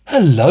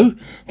Hello,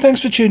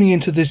 thanks for tuning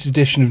into this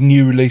edition of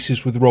New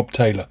Releases with Rob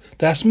Taylor.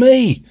 That's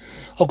me.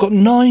 I've got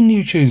 9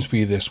 new tunes for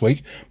you this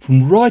week,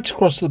 from right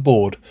across the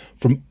board,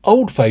 from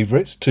old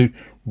favourites to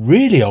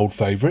really old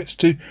favourites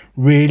to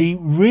really,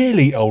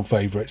 really old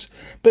favourites.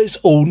 But it's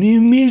all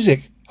new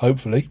music,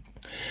 hopefully.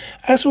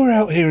 As we're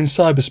out here in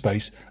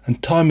cyberspace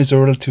and time is a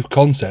relative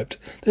concept,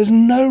 there's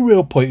no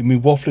real point in me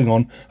waffling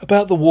on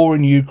about the war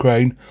in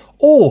Ukraine,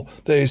 or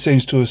that it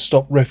seems to have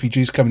stopped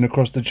refugees coming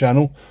across the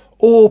channel,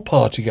 or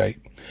Partygate.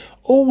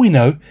 All we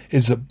know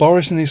is that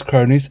Boris and his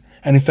cronies,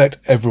 and in fact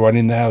everyone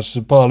in the Houses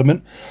of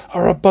Parliament,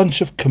 are a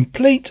bunch of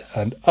complete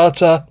and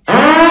utter...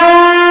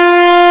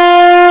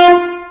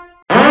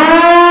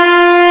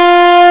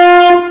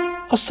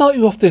 I'll start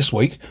you off this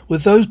week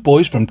with those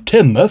boys from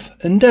Teignmouth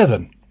and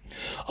Devon.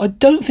 I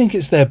don't think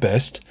it's their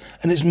best,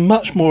 and it's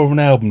much more of an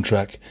album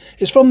track.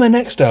 It's from their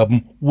next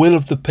album, Will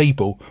of the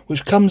People,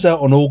 which comes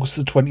out on August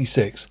the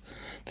 26th.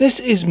 This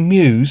is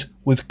Muse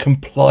with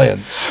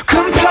Compliance.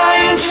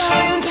 Compliance.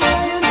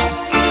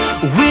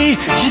 We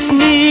just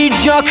need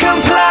your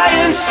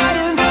compliance.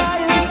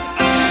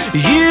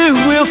 You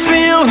will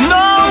feel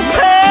no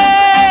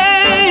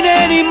pain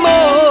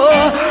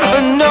anymore,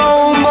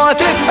 no more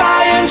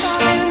defiance.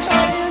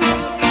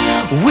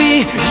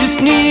 We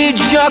just need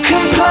your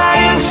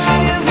compliance.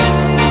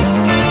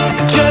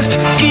 Just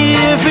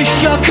give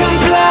us your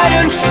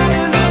compliance.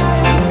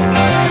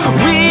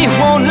 We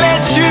won't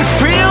let you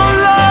feel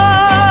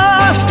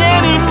lost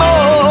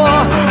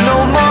anymore,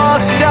 no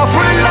more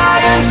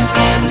self-reliance.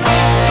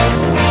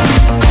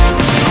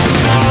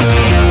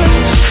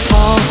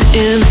 Fall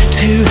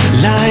into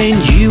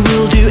line, you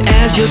will do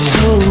as you're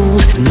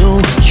told.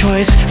 No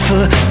choice,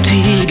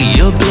 fatigue,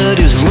 your blood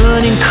is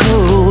running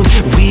cold.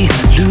 We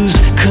lose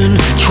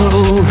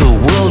control, the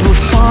world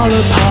will fall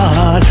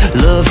apart.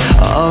 Love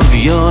of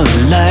your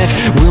life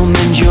will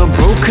mend your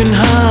broken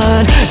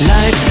heart.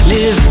 Life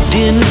lived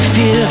in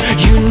fear,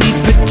 you need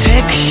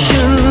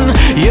protection.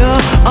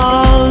 You're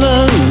all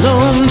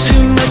alone,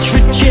 too much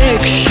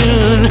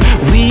rejection.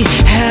 We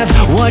have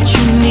what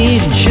you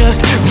need,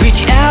 just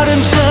reach out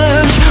and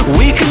touch.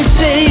 We can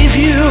save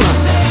you.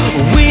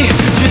 We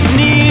just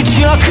need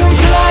your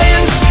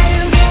compliance.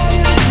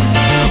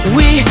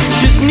 We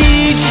just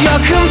need your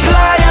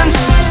compliance.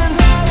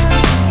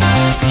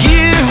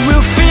 You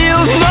will feel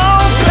no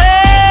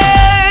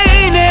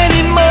pain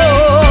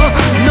anymore,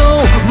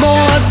 no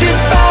more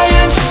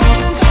defiance.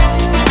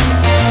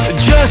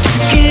 Just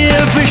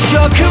give us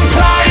your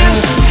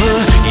compliance. Cover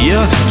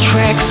your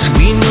tracks,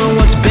 we know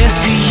what's best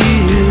for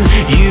you.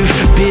 You've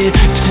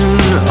bitten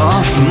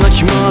off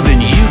much more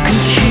than you can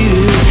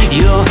chew.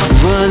 You're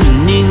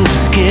running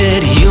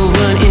scared, you'll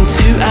run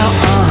into our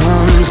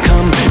arms.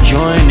 Come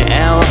join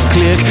our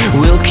clique,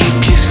 we'll keep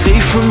you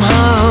safe from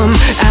harm.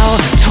 Our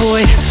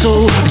toy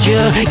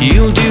soldier,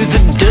 you'll do the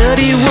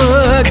dirty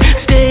work.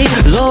 Stay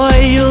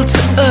loyal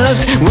to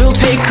us, we'll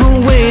take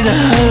away the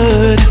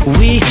hurt.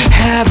 We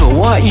have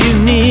what you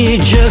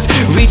need, just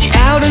reach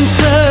out and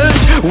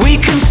touch. We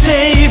can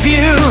save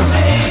you.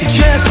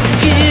 Just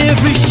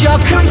give us your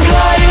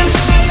compliance.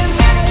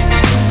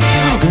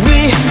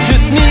 We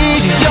just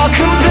need your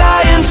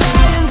compliance.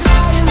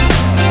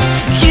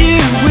 You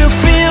will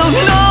feel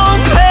no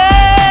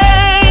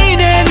pain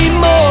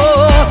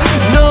anymore,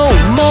 no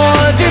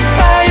more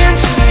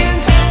defiance.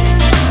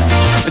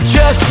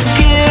 Just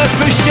give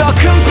us your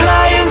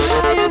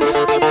compliance.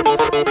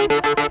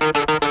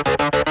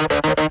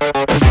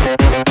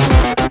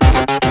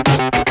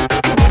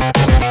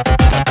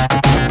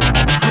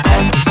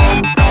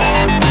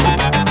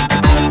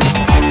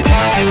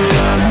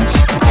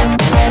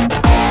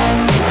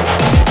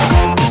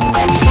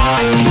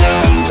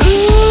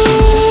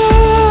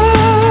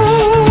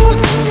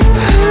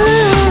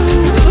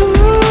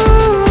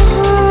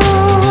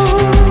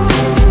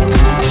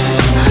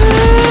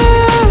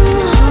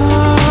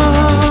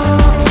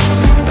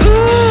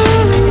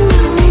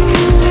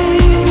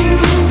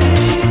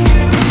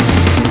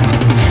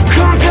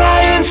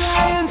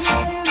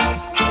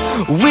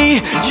 We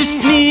just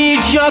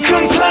need your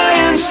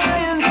compliance.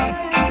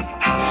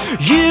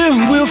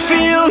 You will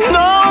feel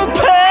no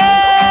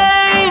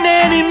pain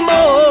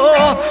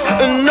anymore,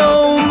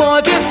 no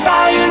more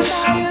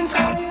defiance.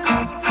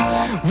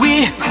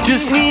 We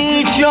just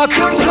need your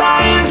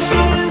compliance.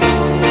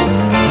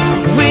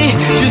 We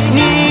just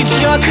need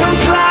your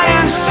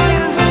compliance.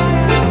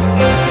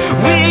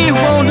 We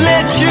won't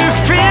let you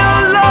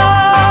feel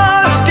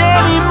lost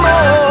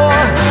anymore,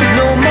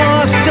 no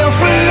more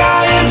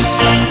self-reliance.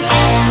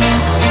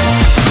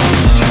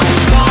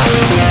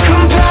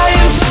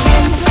 Compliance.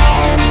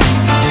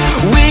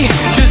 We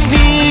just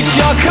need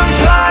your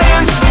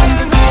compliance.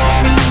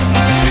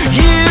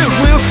 You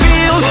will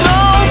feel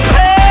no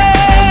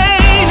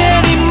pain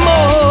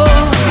anymore,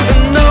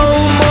 no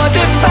more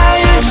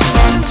defiance.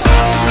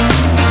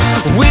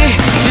 We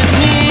just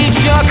need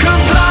your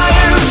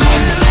compliance.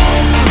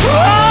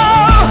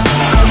 Oh!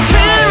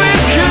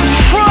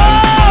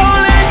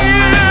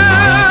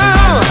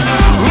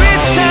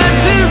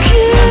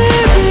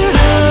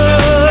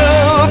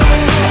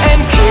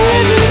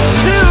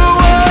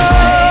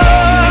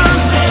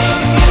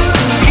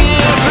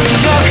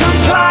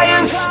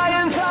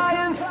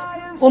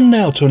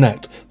 now to an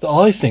act that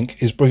I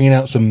think is bringing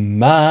out some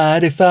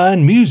mighty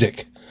fine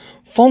music.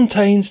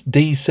 Fontaines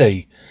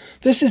DC.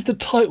 This is the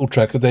title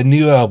track of their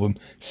new album,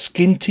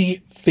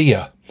 Skinty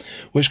Fear,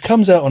 which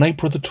comes out on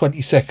April the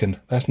 22nd.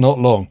 That's not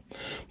long.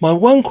 My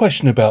one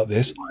question about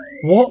this,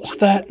 what's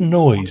that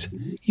noise?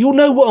 You'll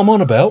know what I'm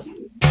on about.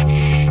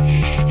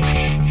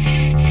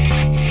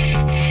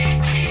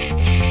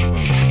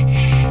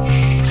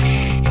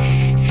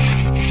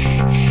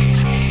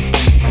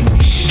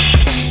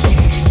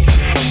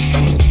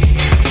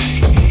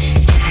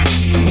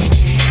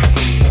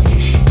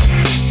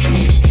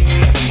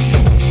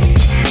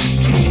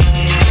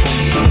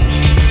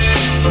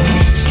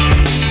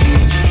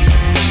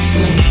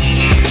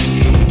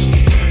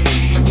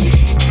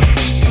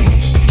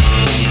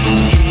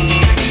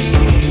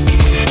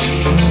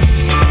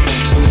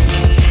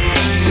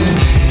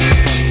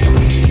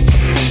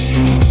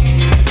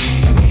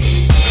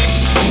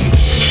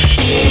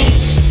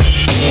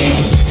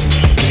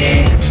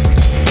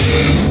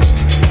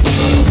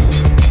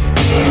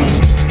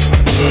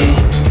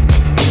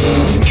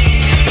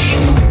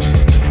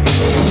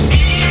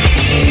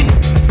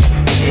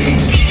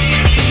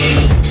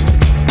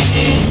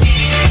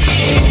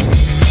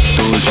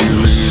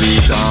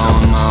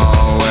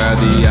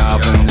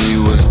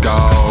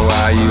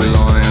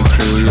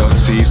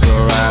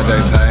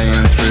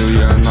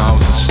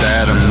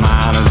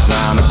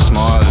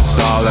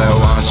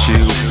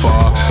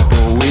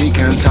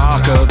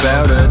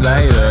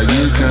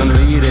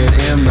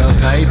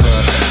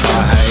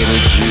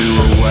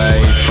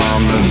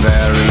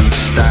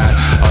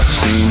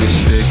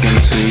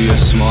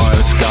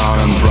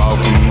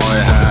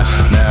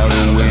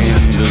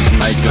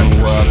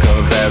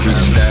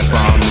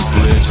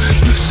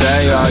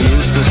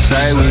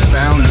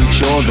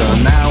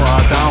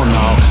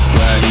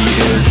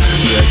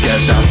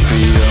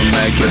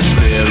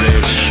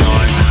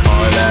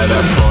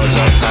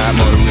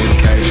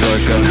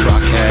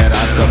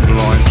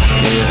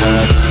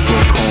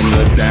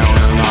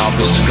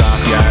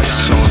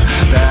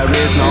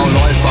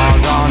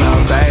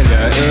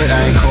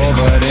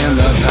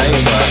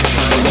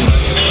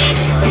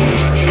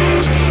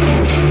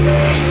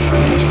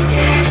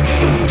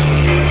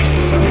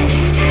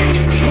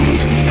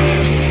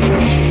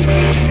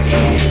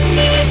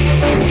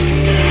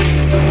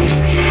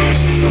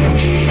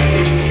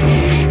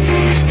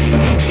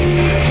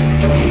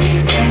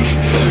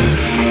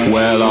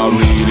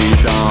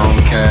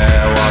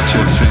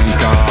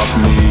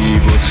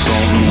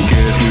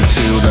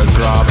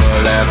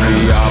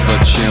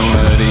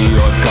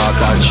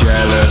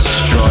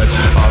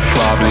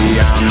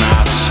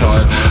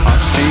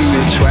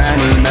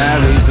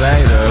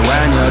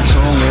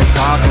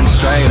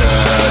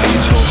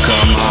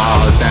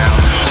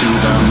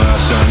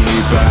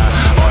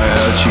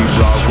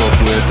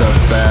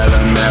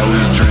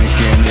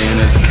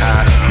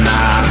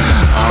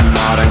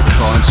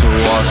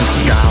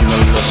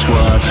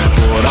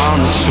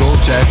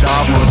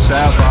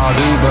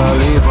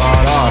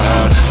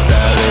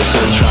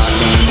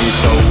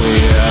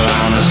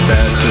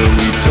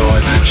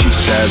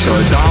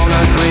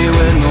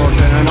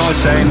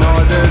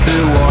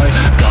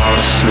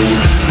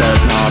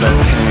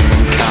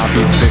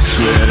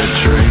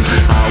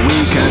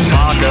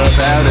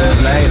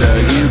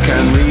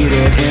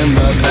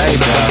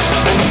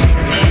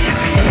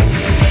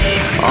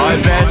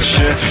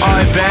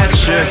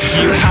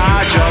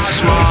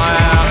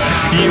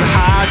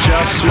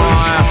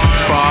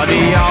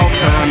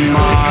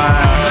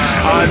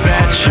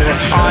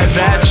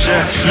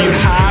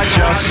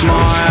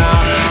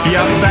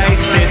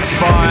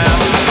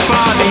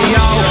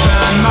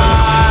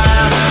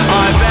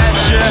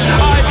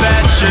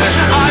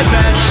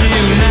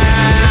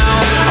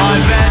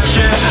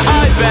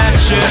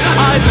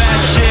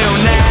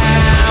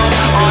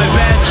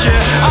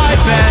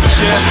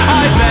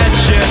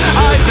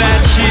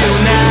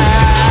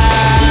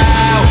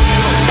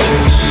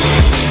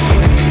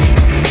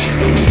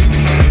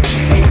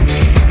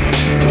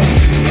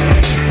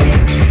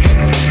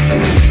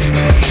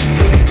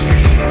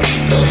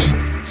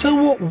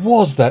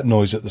 Was that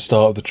noise at the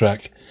start of the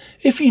track?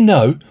 If you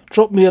know,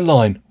 drop me a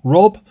line,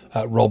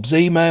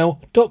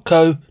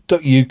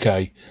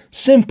 rob@robsemail.co.uk,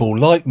 simple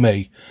like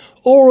me,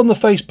 or on the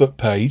Facebook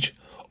page,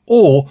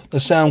 or the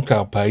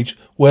SoundCloud page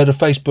where the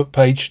Facebook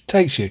page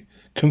takes you.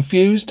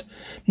 Confused?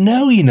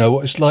 Now you know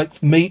what it's like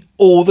for me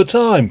all the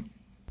time.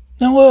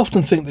 Now I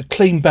often think that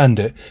Clean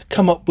Bandit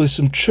come up with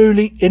some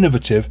truly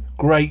innovative,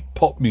 great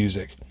pop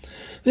music.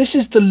 This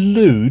is the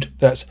Luude,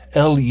 that's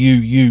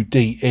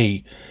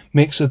Luude,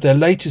 mix of their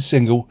latest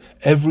single,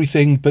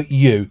 Everything But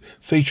You,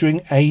 featuring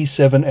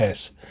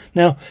A7S.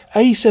 Now,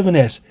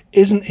 A7S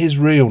isn't his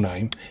real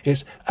name,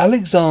 it's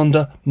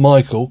Alexander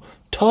Michael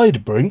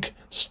Tidebrink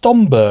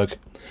Stomberg.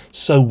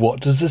 So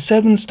what does the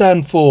 7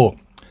 stand for?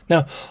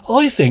 Now,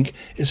 I think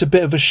it's a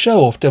bit of a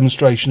show-off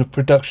demonstration of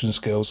production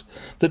skills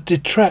that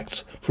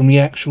detracts from the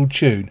actual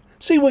tune.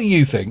 See what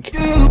you think.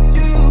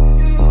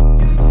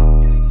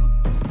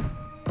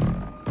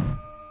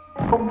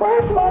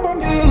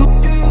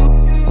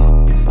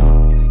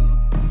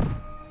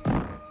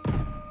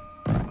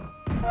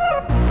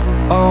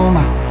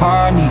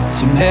 heart needs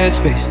some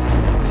headspace.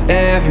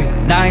 Every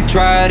night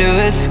try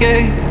to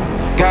escape.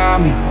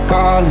 Got me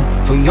calling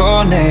for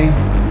your name.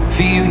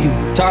 Feel you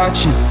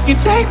touching. You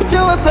take me to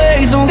a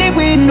place only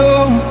we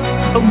know.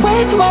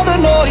 Away from all the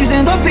noise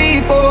and the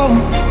people.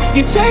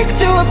 You take me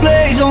to a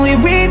place only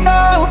we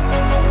know.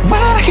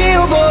 When I hear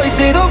your voice,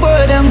 say the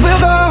word and we'll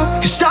go.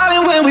 'Cause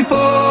darling, when we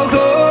pull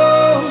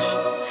close,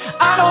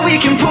 I know we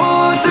can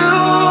pull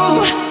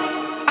through.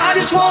 I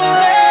just wanna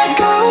let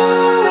go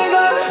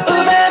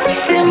of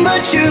everything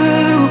but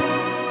you.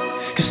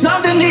 'Cause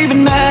nothing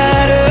even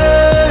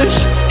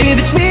matters if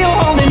it's me you're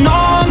holding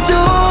on to.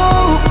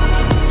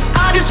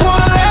 I just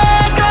wanna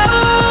let go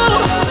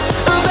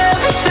of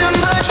everything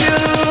but you.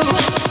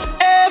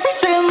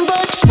 Everything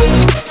but you.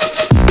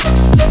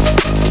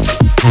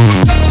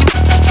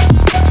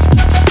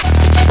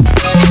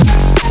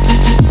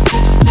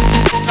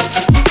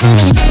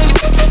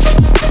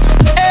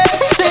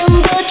 Everything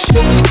but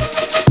you.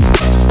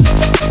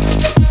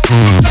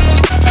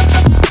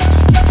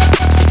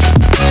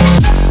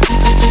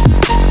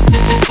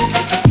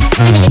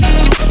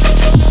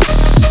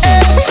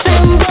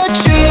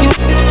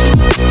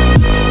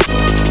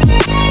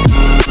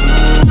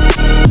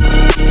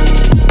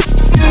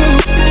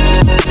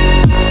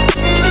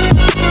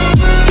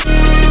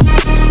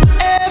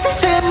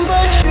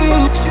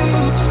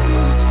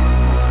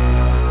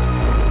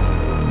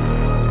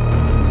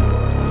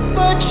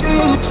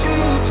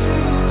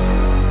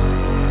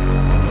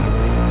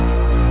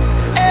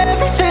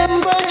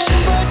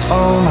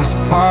 Oh, my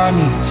heart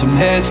needs some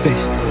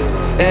headspace.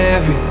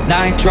 Every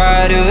night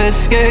try to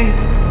escape.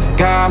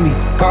 Got me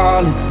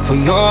calling for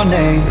your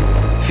name.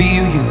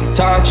 Feel you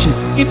touching.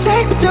 You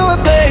take me to a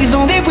place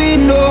only we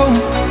know.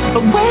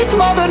 Away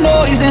from all the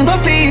noise and the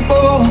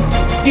people.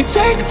 You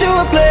take me to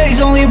a place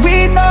only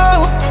we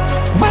know.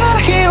 When I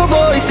hear your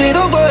voice, say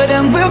the word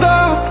and we'll go.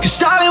 'Cause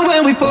darling,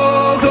 when we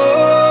pull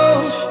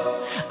close,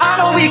 I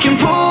know we can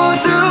pull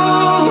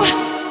through.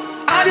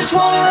 I just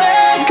wanna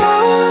let go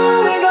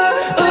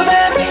of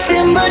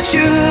everything but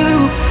you.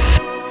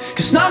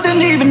 'Cause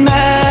nothing even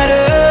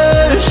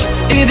matters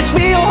if it's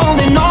me you're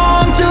holding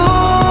on to.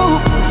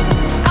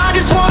 I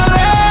just wanna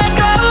let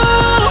go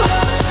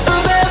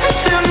of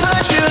everything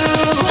but you.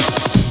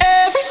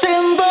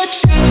 Everything but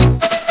you.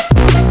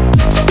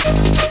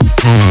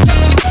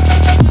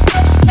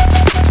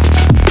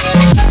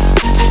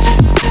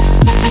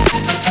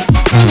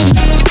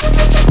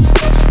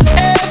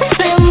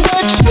 Everything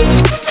but you.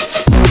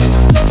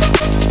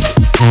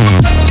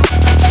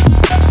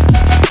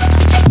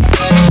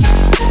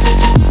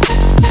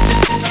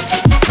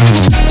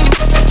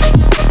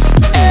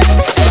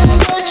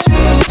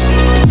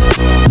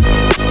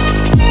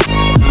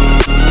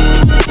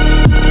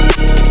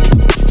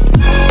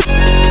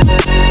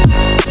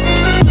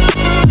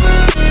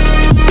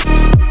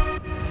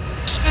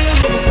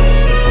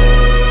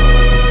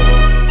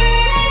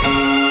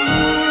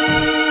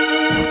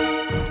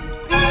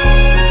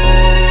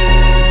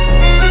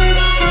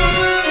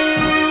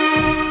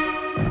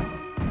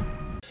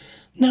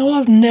 Now,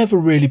 I've never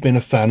really been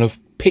a fan of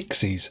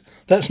Pixies.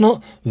 That's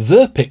not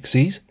the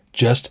Pixies,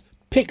 just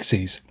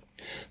Pixies.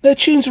 Their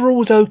tunes are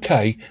always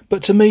okay,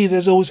 but to me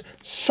there's always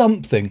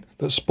something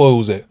that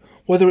spoils it.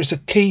 Whether it's a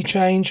key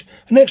change,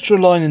 an extra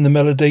line in the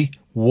melody,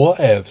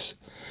 whatevs.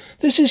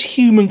 This is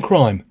Human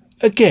Crime.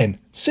 Again,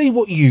 see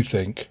what you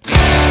think.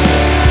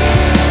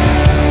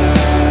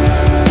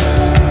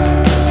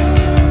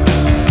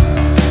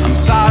 I'm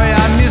sorry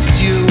I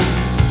missed you.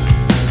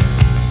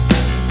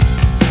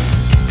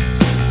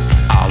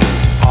 I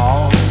was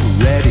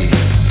already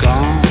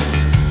gone.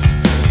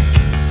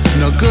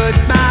 No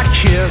goodbye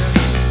kiss.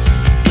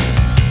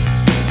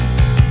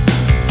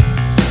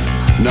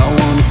 No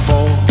one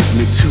for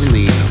me to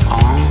lean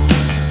on.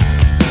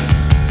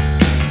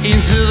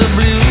 Into the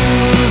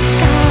blue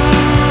sky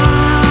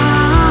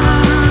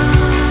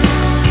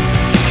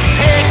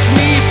takes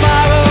me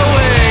far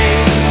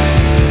away.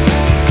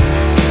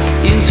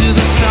 Into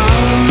the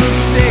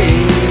sunset,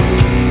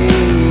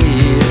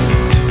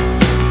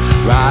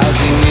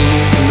 rising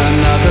in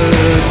another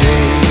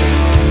day.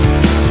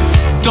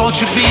 Don't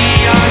you be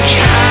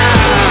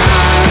unkind,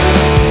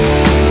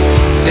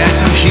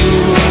 that's a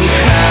human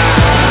crime.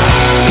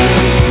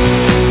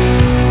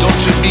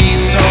 Don't you be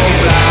so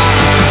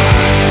blind,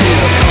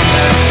 it'll come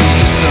back to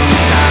you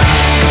sometime.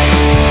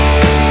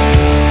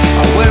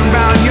 I went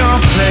round your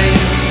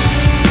place,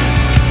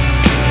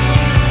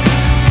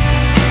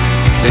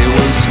 there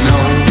was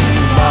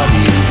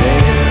nobody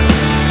there.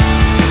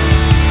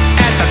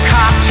 At the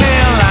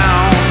cocktail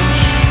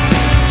lounge,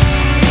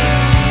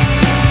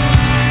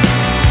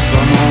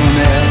 someone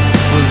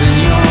else was in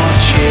your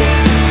chair.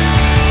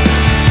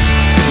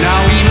 Now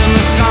even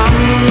the sun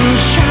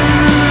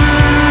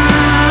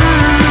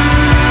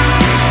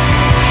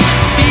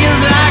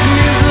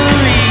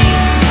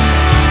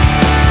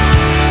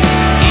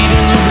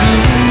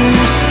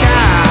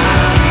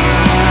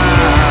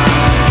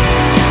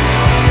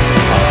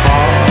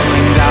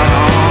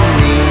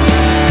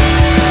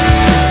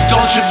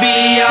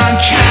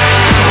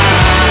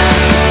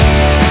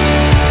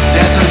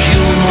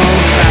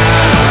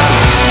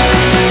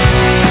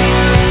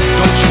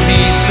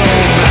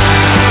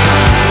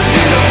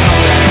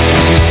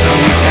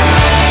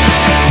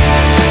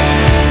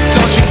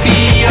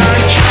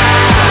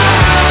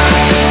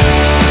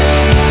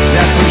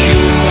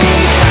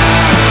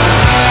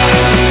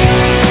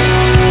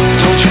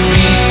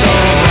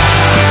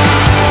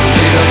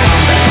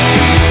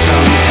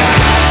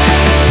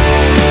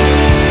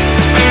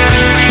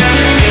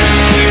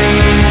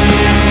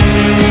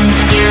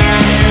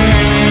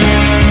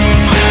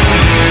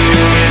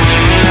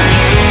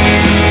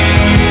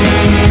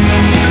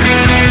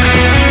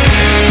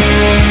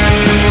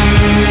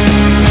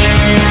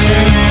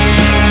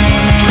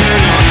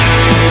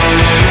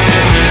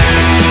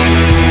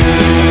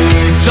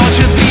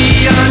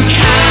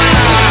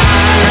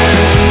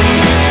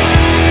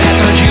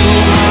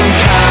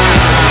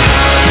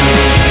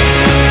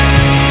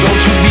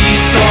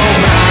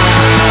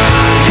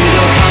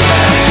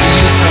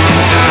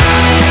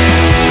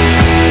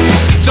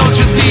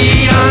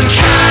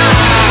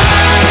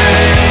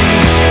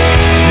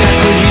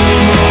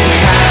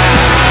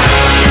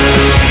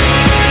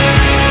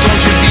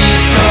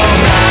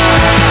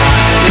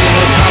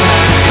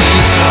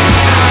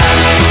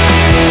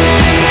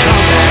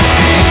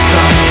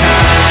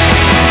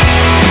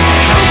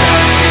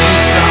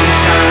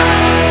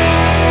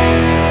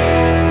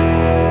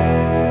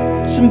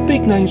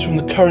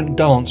current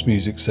dance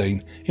music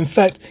scene. In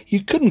fact,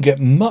 you couldn't get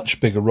much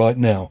bigger right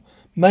now.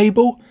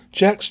 Mabel,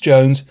 Jax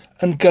Jones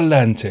and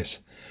Galantis.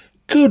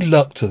 Good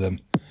luck to them.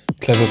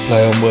 Clever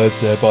play on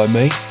words there by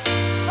me.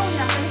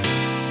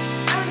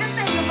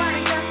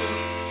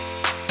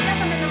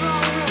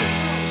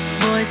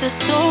 Boys are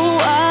so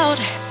wild.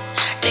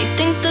 They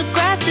think the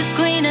grass is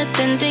greener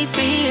than they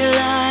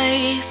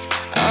realize.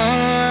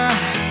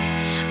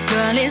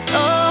 Girl, it's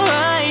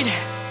alright.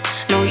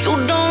 No,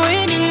 you don't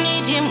really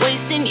need him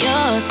wasting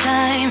your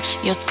time.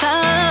 Your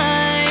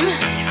time.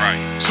 Right.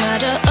 Try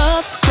to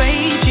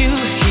upgrade you.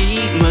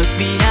 He must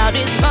be out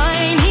his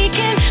mind. He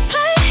can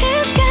play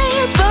his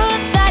games, but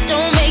that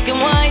don't make him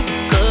wise.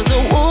 'Cause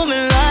a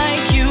woman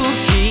like you,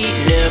 he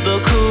never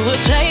could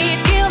replace.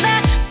 Kill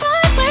that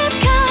vibe with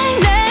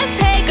kindness.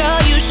 Hey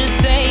girl, you should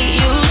say,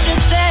 you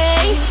should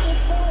say.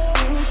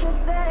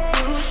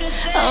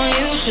 Oh,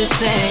 you should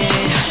say.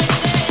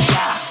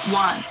 Yeah,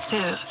 1,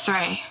 2,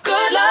 3.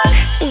 Good luck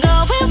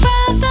going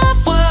round the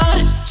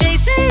world,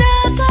 chasing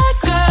other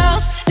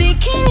girls,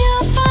 thinking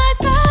you'll find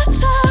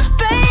better,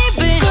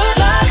 baby. Good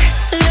luck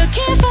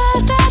looking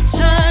for that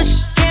touch,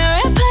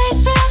 can't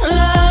replace real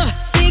love,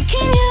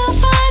 thinking you'll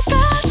find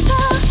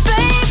better,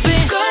 baby.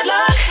 Good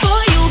luck,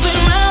 boy, you've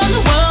been round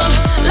the world,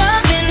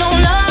 loving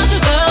on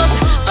other girls,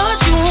 but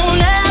you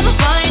won't ever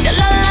find a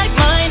lot like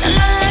mine, a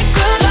lot like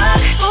good luck.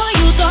 Boy,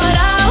 you thought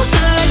I was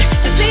hurt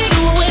to see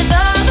you with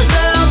other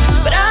girls,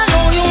 but I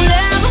know you'll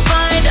never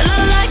find a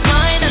lot like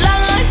mine, a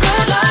lot like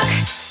good luck.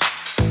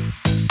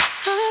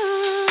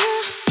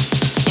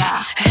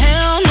 Yeah,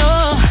 hell no.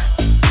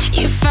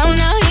 You found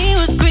out he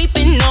was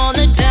creeping on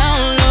the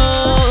down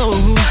low,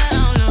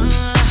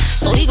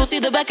 so he gon' see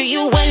the back of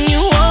you when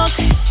you walk.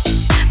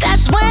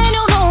 That's when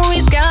you know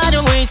he's got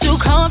it way too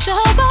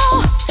comfortable,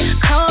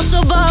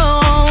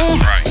 comfortable.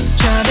 Right.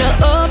 Try to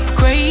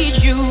upgrade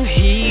you,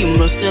 he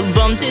must have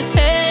bumped his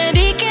head.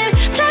 He can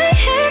play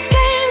his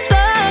games,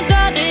 but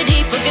God, did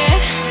he forget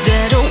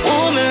that a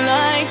woman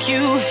like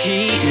you, he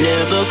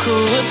never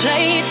could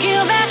replace.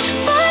 Kill that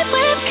vibe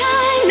with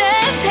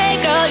kindness. Hey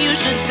girl, you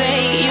should say,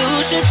 you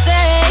should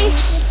say.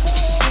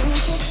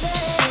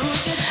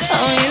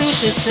 Oh, you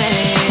should say.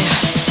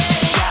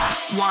 Yeah,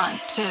 1,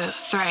 2,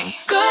 3.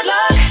 Good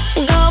luck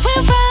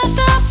going round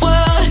the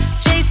world,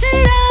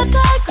 chasing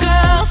other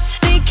girls,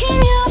 thinking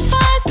you'll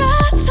find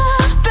better,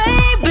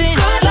 baby.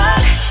 Good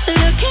luck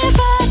looking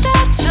for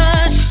that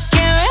touch,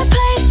 can't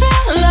replace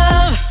real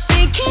love,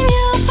 thinking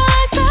you'll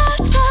find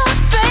better,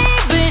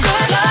 baby.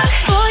 Good luck,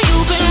 boy,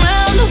 you've been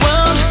round the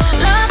world,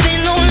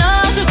 loving on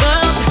other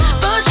girls,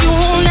 but you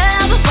won't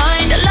ever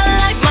find a lot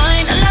like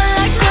mine, a lot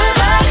like good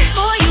luck.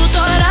 Boy, you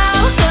thought I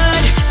was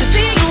hurt to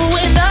see you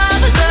with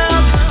other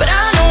girls, but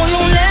I know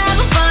you'll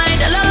never find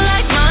a lot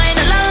like mine,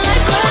 a lot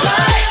like good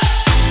luck.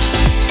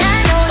 I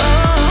know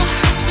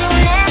you'll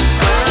never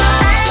good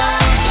luck.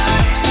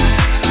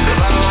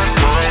 A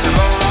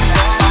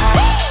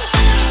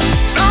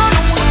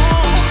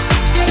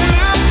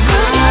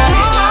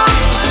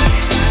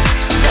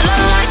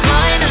lot like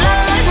mine, a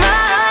lot like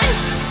mine.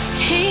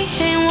 He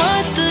ain't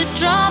worth the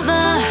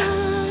drama.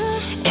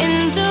 In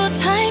due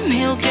time,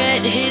 he'll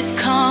get his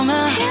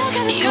karma.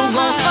 You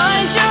gon'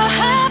 find your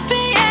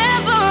happy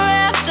ever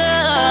after,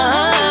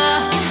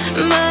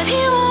 but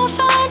he won't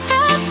find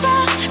better.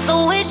 So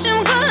wish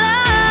him good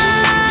luck.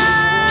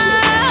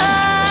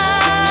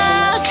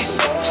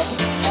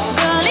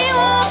 Girl, he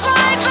won't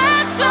find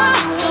better.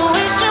 So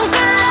wish him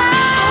good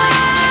luck.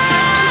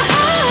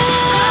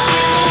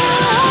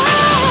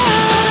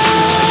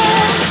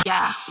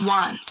 Yeah,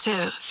 1,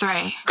 2,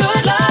 3.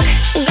 Good luck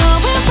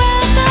going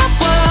round the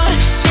world,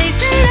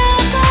 chasing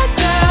other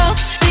girls,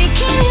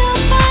 thinking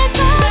you'll find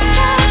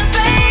better,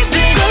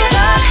 baby. Good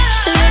luck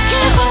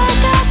looking for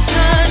that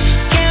touch,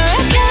 can't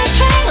replace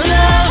real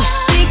love,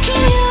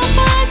 thinking you'll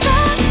find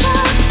better,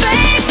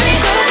 baby.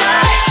 Good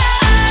luck.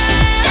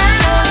 I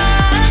know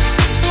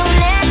you'll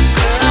never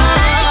good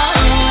luck.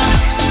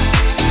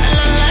 A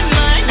lot like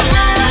mine, a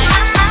lot like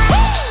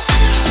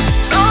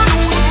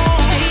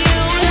see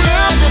you with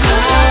other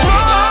girls,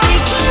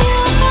 thinking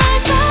you'll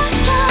find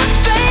better,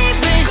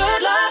 baby.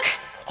 Good luck.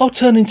 I'll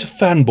turn into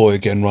fanboy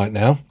again right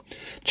now.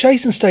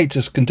 Chase and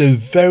Status can do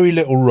very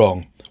little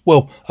wrong.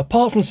 Well,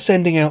 apart from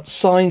sending out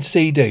signed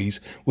CDs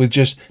with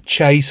just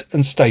Chase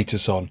and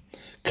Status on.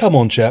 Come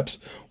on, chaps.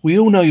 We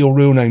all know your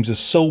real names are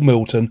Saul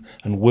Milton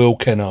and Will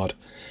Kennard.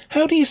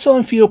 How do you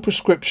sign for your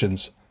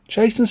prescriptions?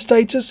 Chase and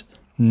Status?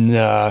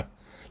 Nah.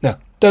 Now,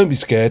 don't be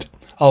scared.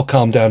 I'll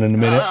calm down in a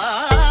minute.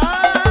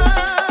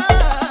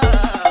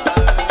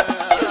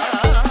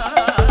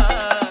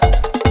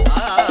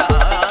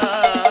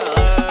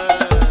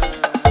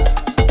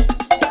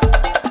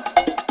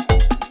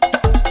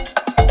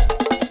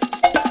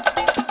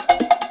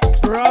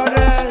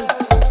 Brothers,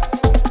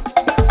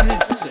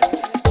 sisters,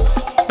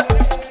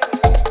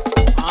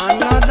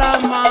 another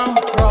man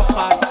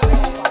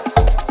property.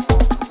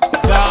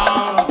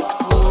 Down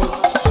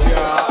put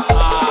your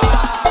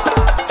heart.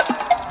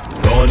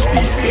 Don't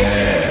be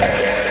scared.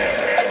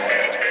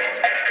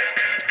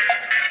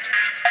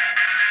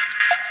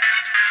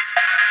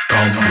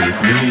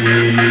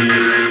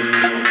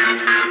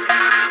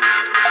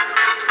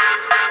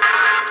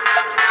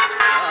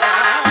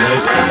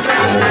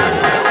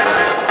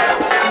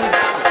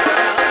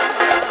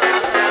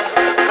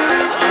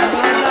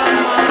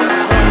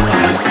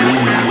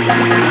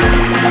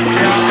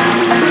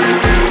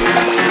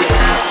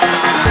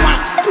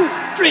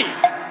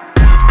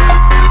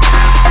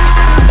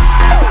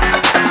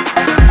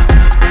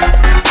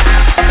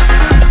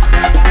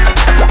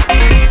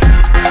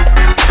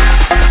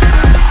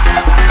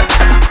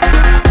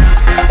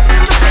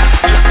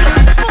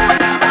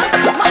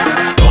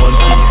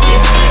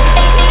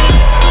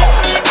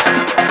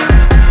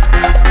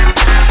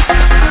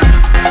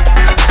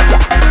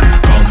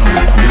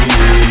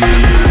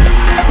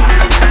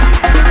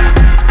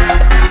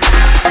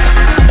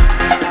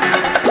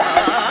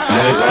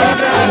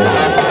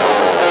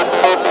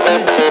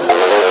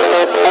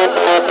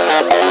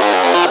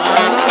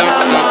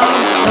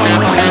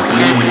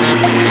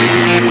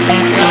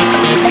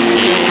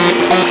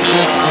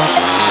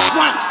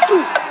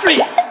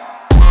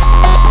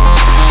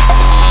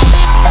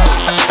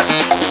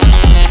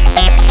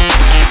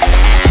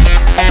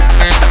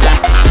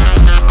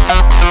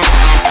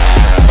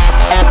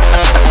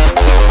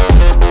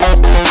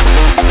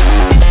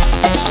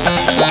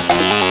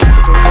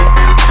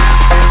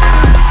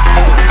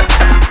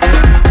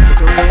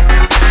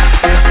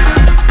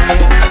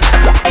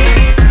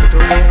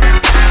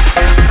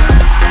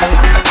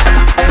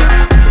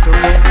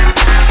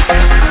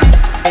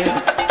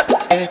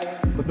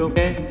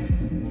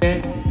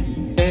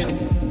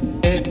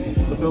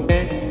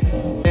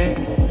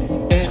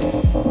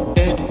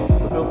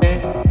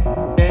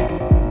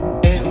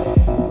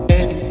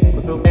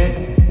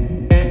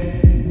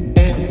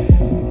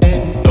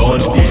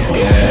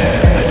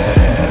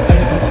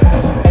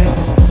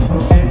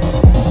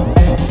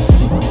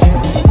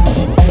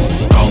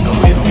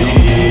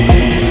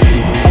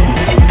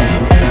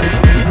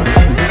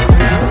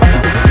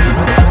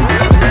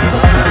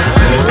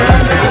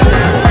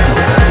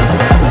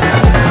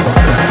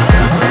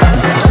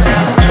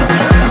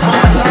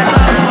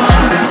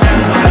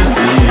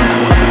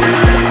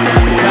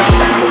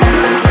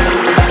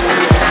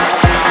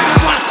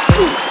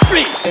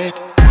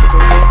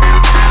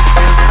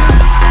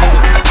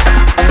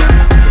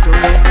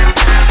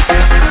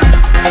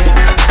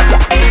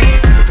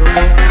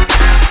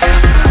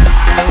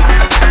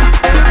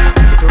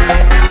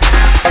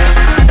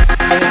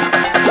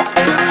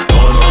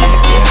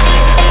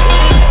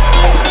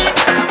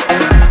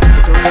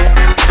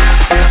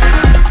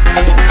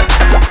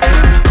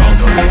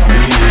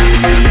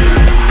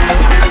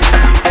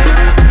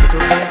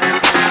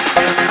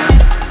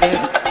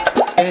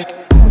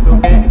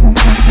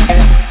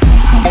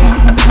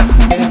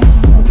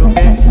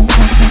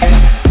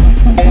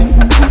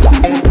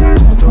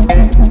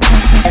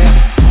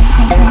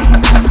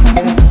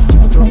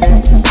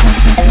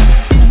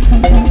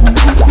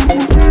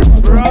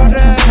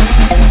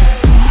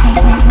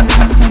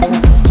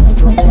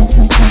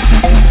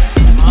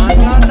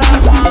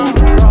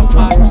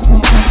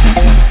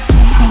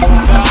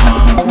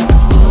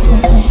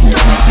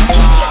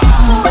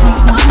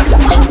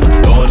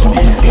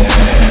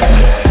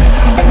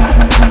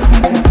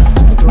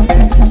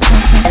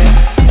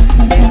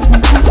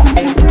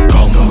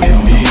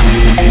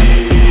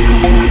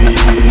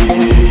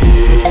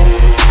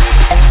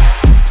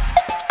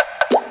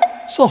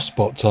 Soft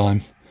spot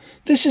time.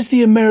 This is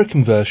the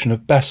American version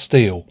of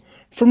Bastille.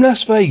 From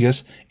Las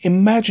Vegas,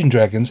 Imagine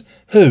Dragons,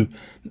 who,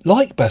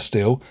 like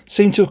Bastille,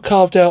 seem to have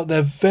carved out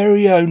their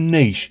very own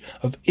niche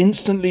of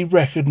instantly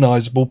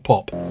recognisable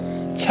pop.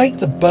 Take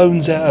the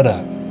bones out of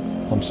that.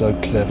 I'm so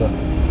clever.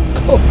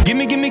 God.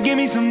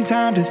 Gimme some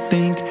time to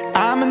think.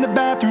 I'm in the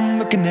bathroom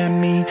looking at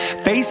me.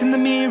 Facing the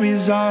mirror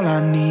is all I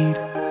need.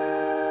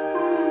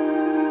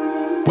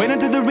 Wait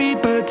until the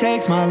Reaper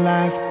takes my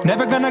life.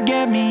 Never gonna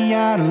get me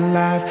out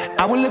alive.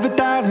 I will live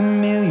 1,000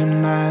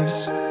 million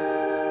lives.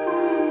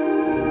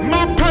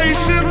 My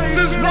patience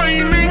is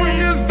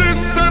waning. Is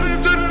this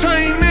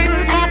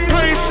entertaining? My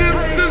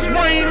patience is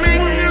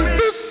waning. Is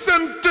this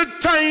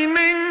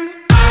entertaining?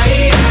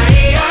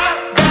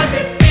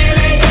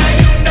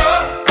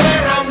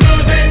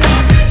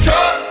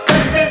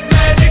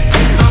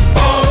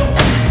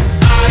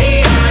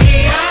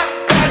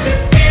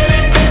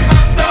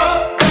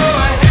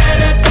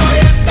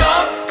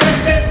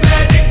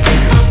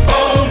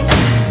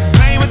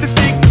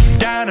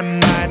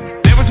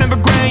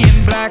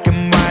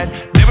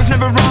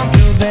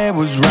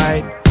 Was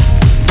right.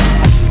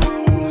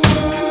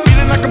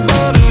 Feeling like a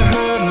boulder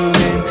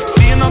hurtling,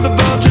 seeing all the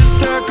vultures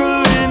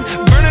circling,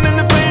 burning in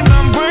the flames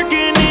I'm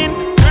working in,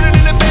 turning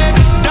in the bed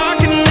it's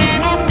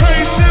darkening. My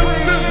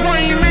patience is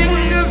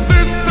waning. Is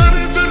this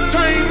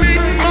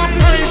entertaining? My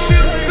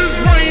patience is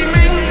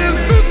waning. Is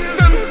this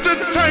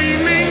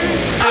entertaining?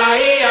 I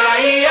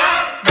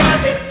got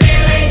this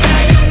feeling,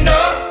 yeah, you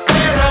know,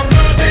 where I'm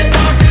losing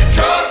all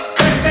control.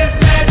 There's this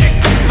magic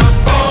in my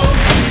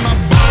bones.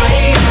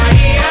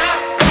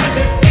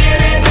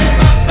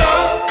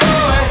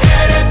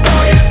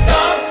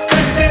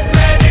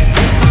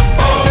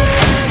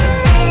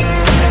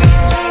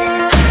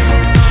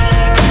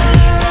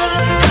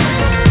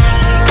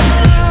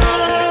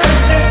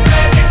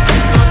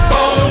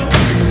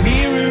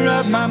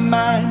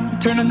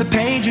 Turning the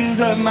pages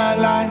of my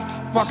life,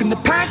 walking the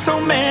path so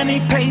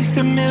many paced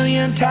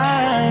 1,000,000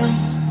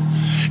 times.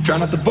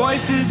 Drown out the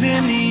voices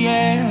in the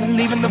air,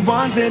 leaving the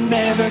ones that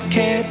never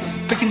cared.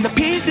 Picking the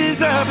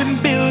pieces up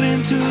and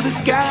building to the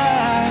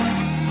sky.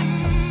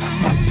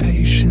 My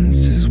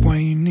patience is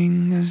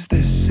waning. Is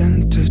this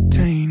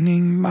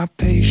entertaining? My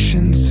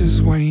patience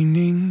is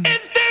waning.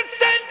 Is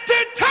this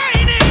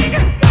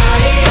entertaining?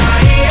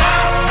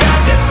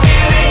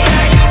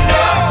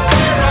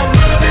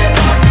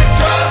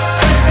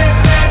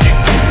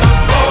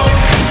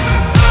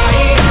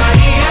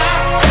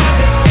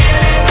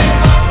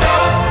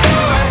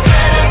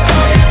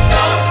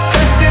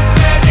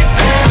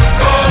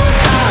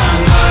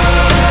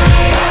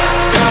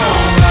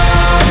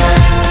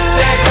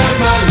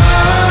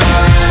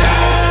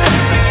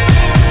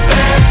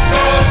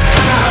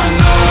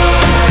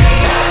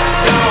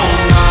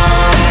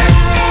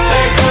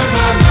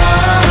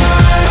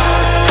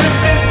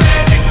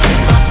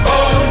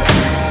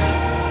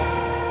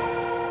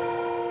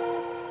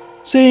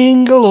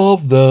 Single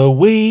of the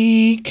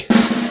week.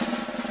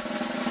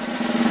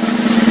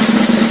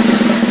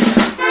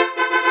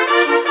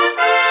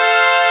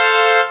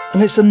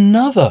 And it's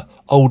another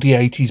oldie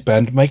 80s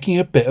band making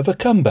a bit of a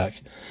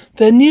comeback.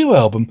 Their new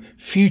album,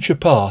 Future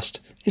Past,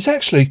 is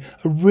actually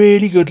a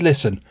really good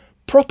listen.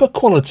 Proper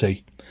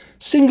quality.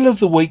 Single of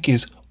the week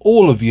is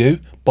All of You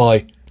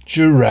by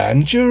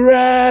Duran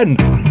Duran.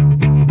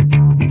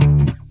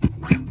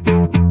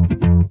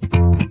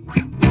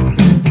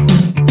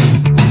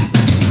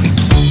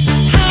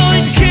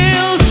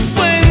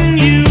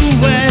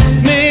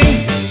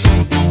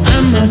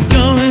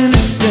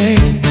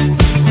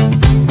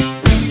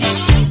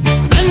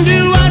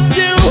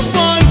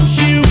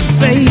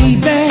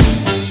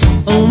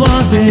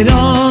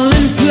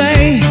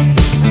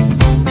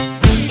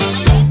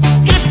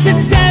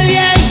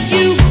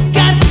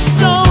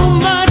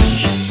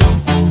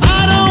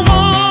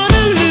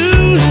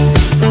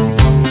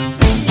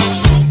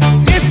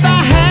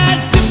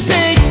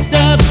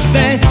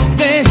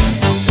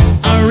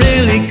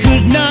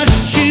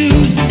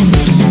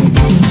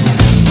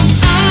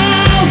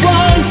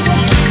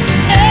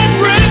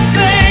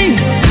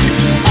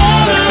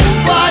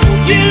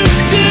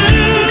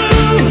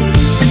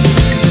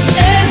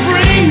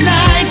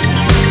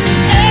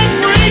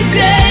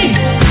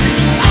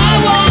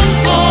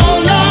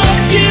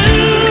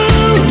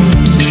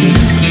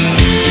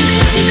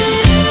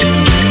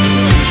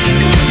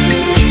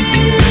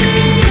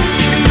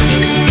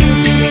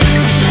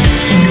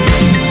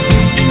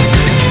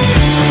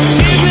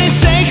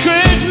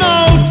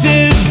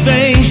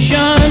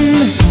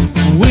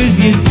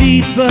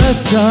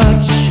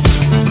 Touch,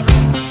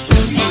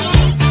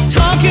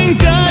 talking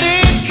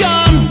dirty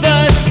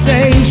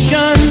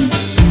conversation.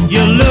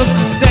 Your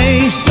looks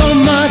say so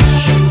much,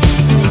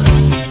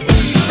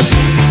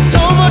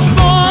 so much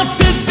more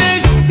to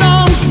this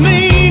song's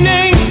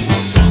meaning.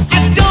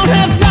 I don't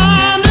have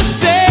time to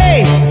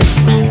say.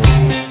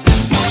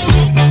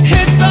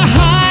 Hit the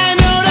high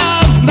note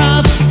of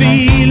my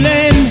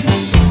feeling.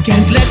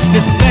 Can't let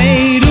this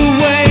fade away.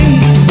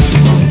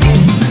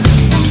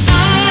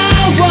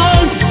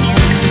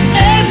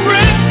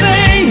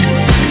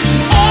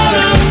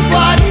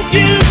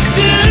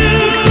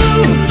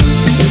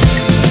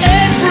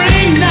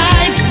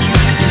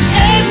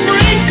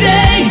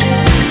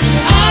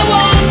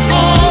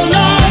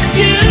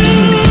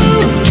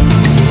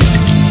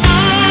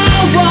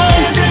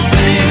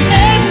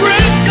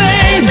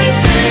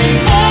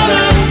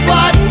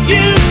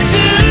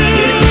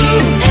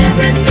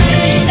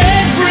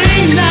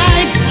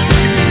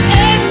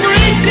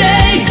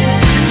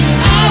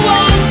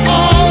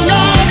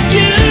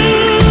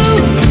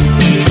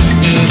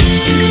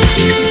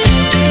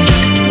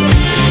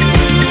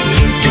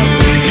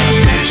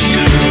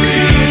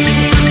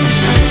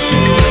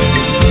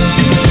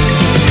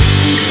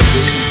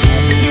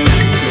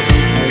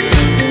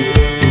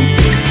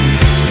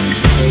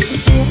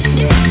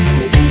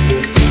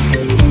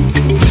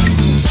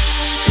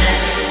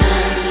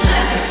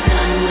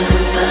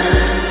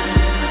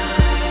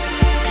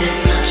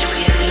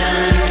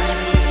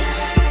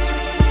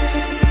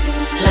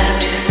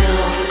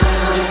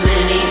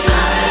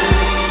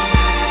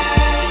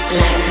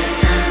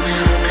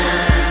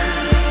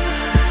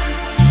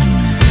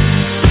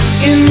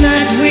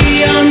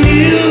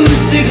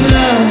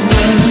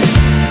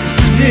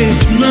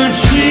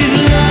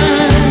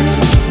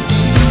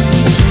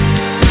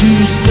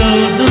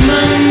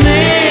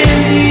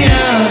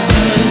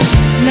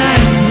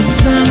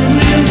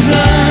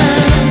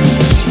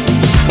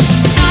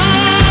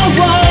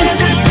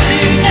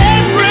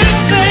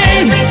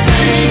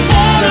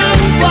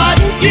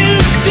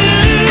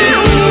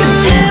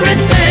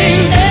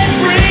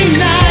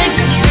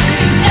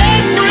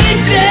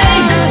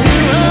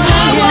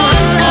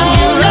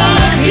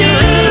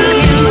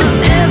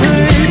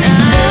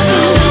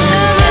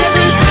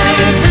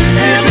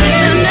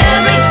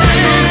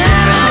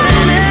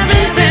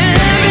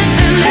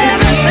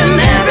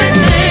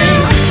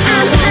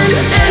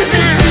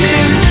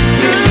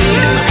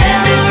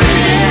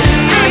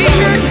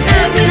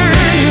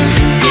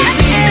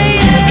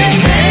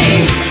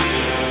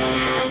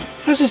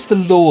 The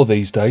law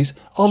these days,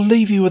 I'll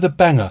leave you with a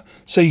banger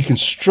so you can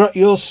strut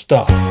your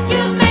stuff.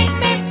 You make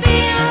me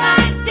feel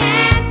like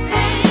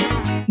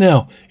dancing.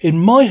 Now, in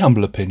my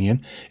humble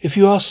opinion, if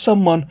you ask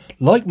someone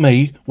like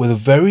me with a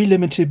very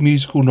limited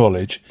musical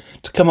knowledge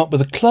to come up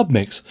with a club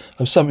mix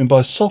of something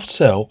by Soft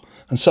Cell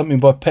and something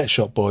by Pet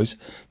Shop Boys,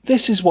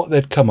 this is what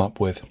they'd come up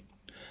with.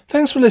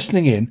 Thanks for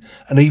listening in,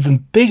 and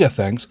even bigger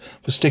thanks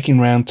for sticking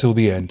around till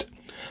the end.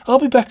 I'll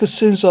be back as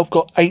soon as I've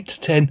got 8 to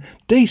 10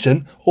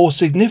 decent or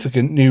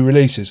significant new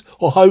releases,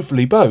 or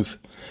hopefully both.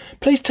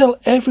 Please tell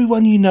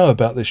everyone you know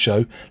about this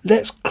show.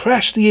 Let's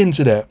crash the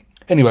internet.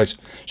 Anyways,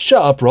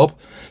 shut up, Rob.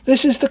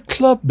 This is the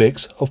club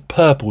mix of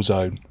Purple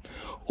Zone.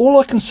 All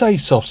I can say,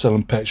 Soft Cell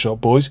and Pet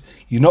Shop Boys,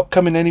 you're not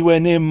coming anywhere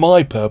near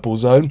my Purple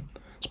Zone.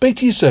 Speak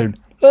to you soon.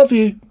 Love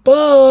you.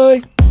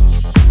 Bye.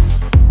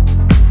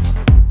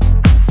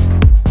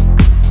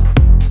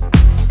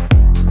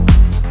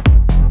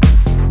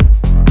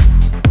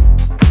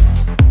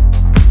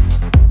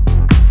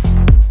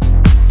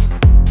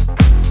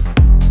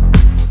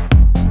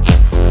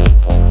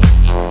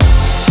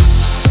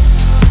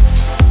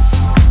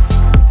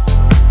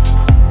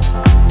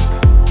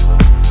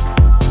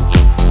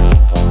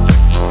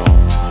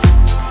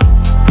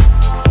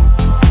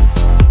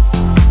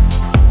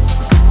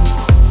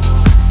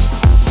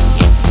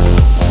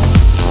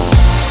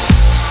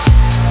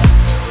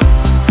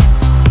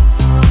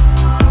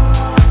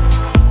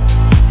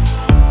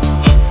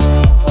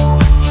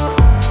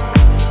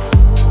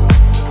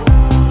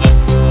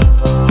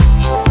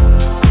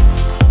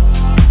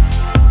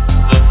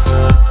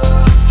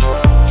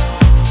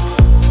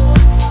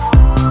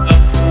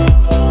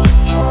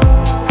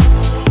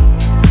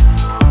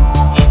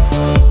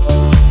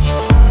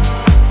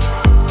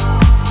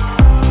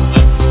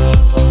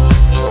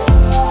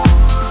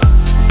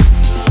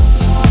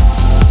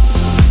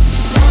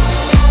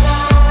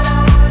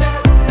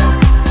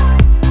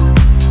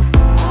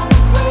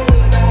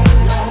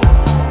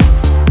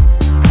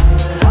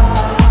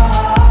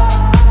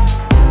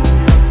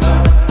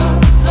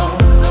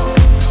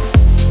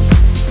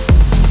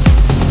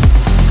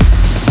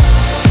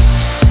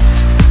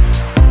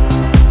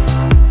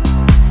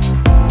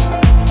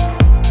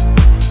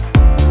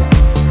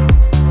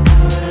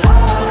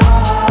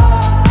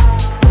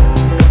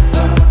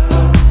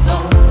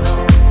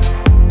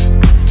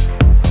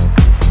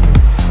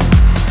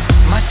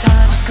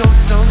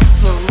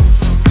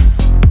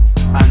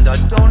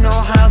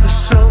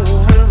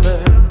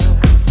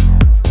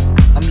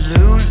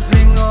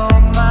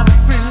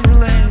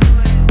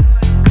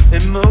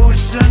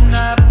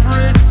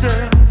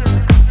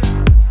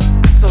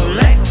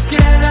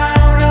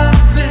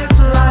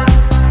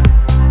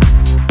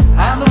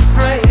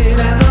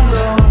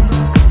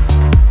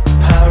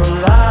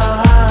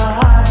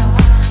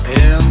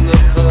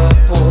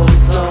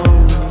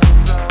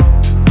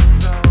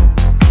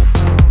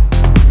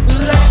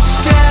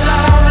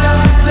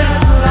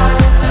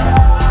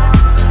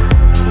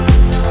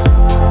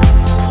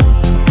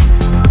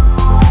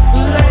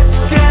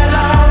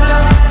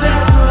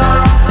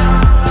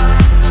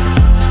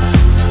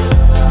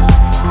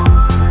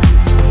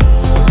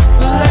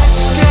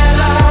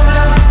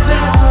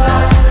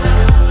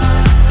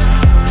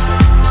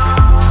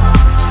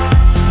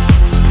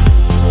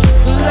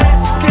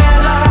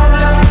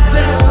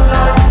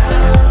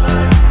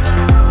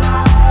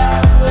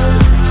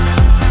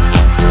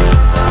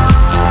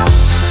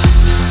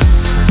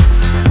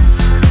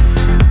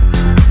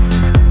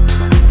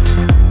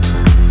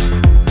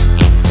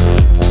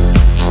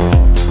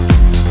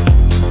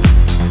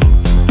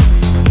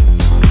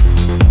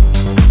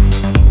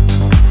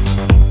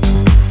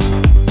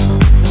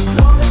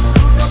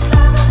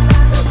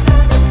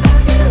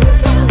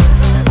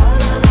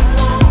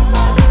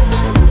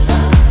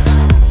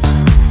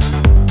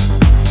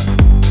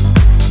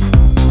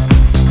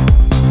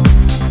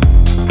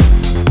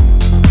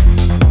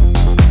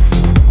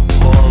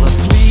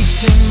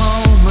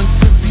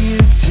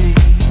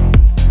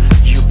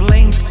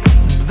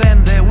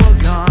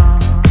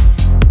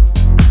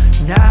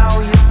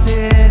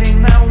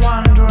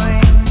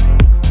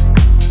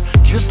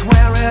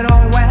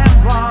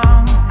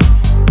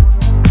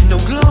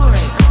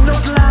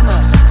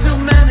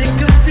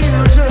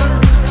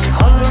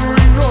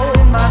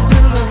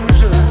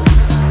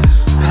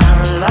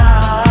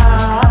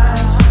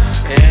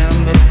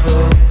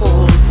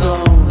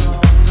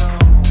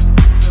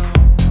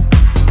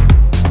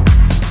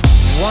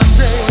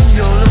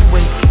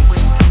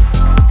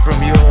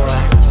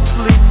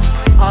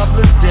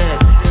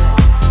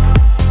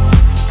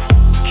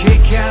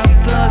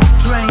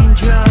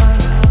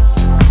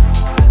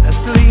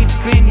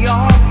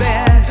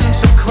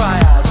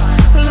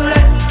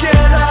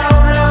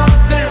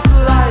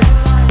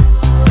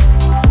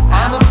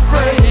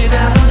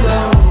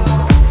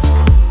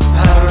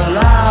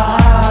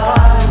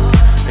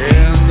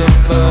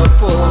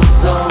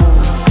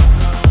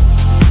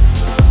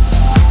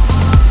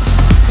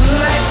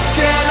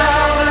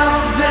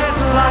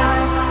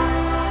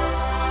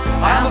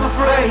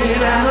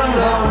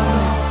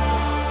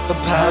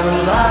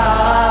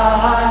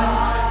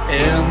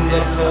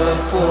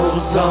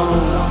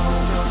 zone.